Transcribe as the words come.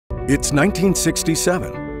It's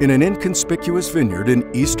 1967 in an inconspicuous vineyard in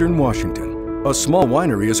eastern Washington. A small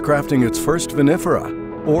winery is crafting its first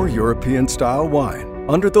vinifera, or European-style wine,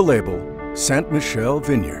 under the label Ste. Michelle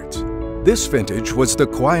Vineyards. This vintage was the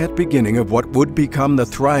quiet beginning of what would become the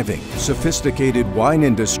thriving, sophisticated wine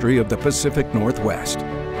industry of the Pacific Northwest.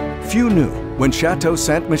 Few knew when Chateau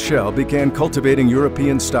Ste. Michelle began cultivating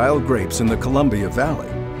European-style grapes in the Columbia Valley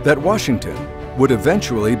that Washington would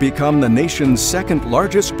eventually become the nation's second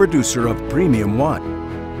largest producer of premium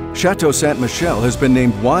wine. Chateau Ste. Michelle has been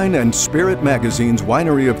named Wine and Spirit Magazine's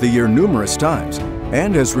Winery of the Year numerous times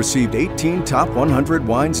and has received 18 Top 100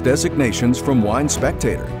 Wines designations from Wine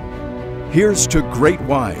Spectator. Here's to great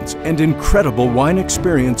wines and incredible wine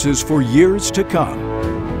experiences for years to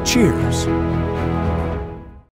come. Cheers!